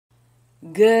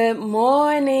Good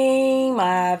morning,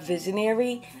 my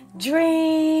visionary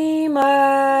dreamers.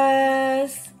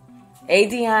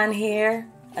 Adion here.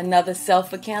 Another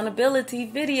self-accountability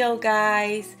video,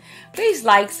 guys. Please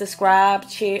like, subscribe,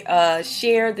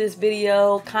 share this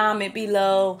video, comment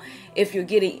below if you're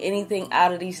getting anything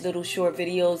out of these little short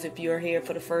videos. If you're here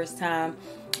for the first time,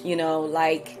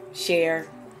 like, share.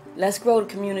 Let's grow the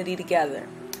community together.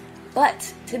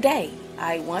 But today,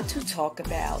 I want to talk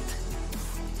about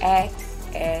act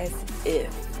as if.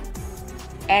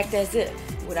 Act as if.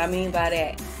 What I mean by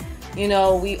that,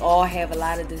 we all have a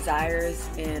lot of desires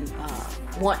and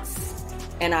wants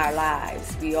in our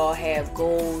lives. We all have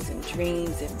goals and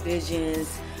dreams and visions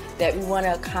that we want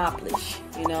to accomplish,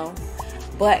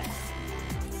 But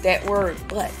that word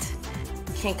 "but"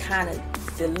 can kind of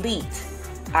delete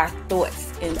our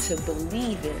thoughts into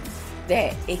believing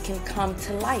that it can come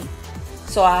to light.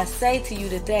 So I say to you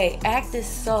today, act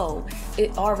as though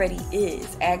it already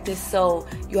is. Act as though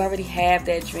you already have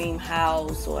that dream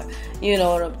house, or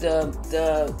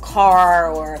the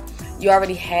car, or you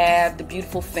already have the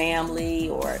beautiful family,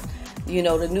 or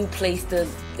the new place, the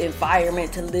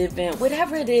environment to live in.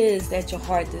 Whatever it is that your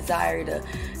heart desires,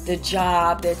 the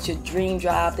job, that your dream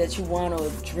job that you want,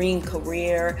 or dream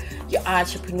career, your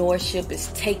entrepreneurship is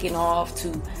taking off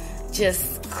to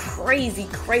just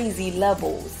crazy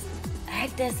levels.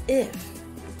 Act as if.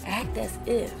 Act as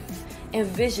if.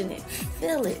 Envision it.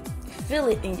 Feel it. Feel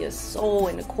it in your soul,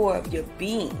 in the core of your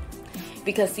being.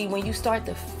 Because see, when you start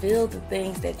to feel the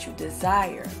things that you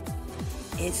desire,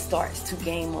 it starts to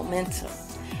gain momentum.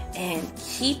 And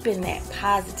keeping that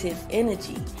positive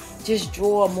energy, just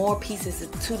draw more pieces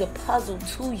to the puzzle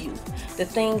to you. The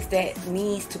things that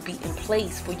needs to be in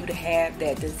place for you to have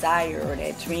that desire or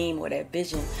that dream or that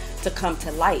vision to come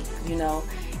to light.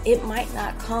 It might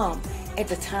not come at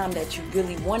the time that you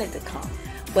really want it to come,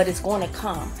 but it's going to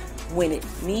come when it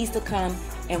needs to come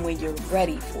and when you're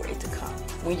ready for it to come,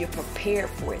 when you're prepared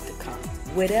for it to come,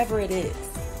 whatever it is.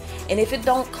 And if it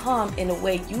don't come in the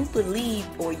way you believe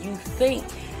or you think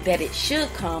that it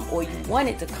should come or you want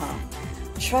it to come,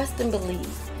 trust and believe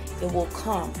it will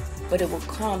come, but it will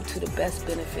come to the best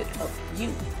benefit of you,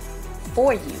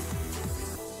 for you,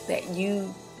 that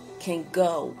you can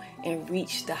go and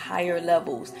reach the higher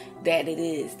levels that it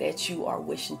is that you are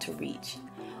wishing to reach.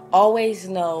 Always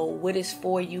know what is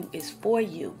for you,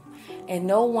 and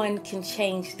no one can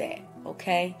change that,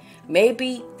 okay?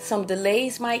 Maybe some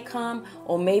delays might come,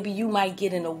 or maybe you might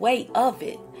get in the way of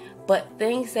it, but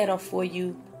things that are for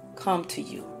you come to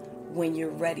you when you're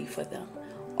ready for them.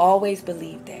 Always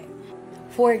believe that.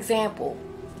 For example,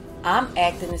 I'm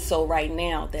acting as so right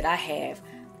now that I have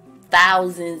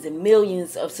thousands and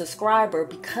millions of subscribers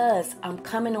because I'm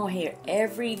coming on here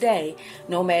every day,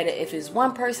 no matter if it's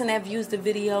one person that views the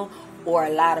video or a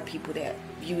lot of people that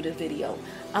view the video.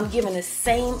 I'm giving the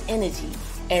same energy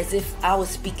as if I was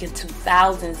speaking to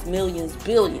thousands, millions,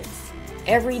 billions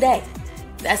every day.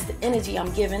 That's the energy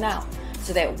I'm giving out,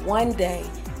 so that one day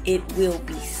it will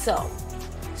be so.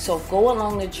 So go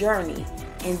along the journey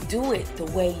and do it the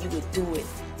way you would do it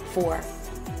for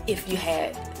if you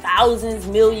had thousands,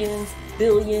 millions,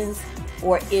 billions,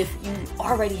 or if you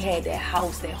already had that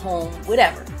house, that home,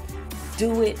 whatever.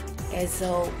 Do it as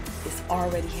though it's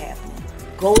already happening.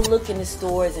 Go look in the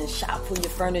stores and shop for your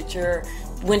furniture,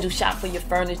 window shop for your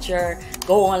furniture.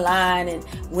 Go online and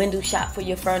window shop for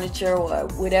your furniture or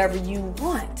whatever you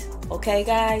want. Okay,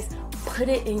 guys? Put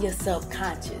it in your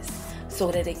subconscious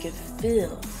so that it can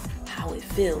feel how it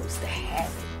feels to have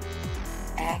it.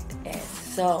 Act as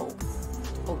so.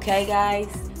 Okay, guys?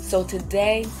 So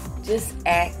today, just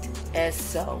act as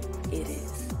so it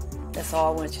is. That's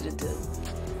all I want you to do.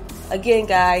 Again,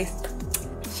 guys,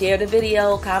 share the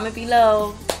video, comment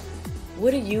below.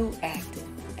 What are you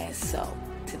acting as so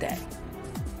today?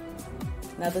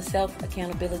 Another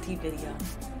self-accountability video.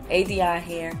 Adion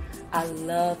here. I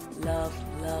love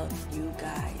you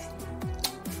guys.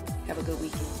 Have a good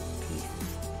weekend.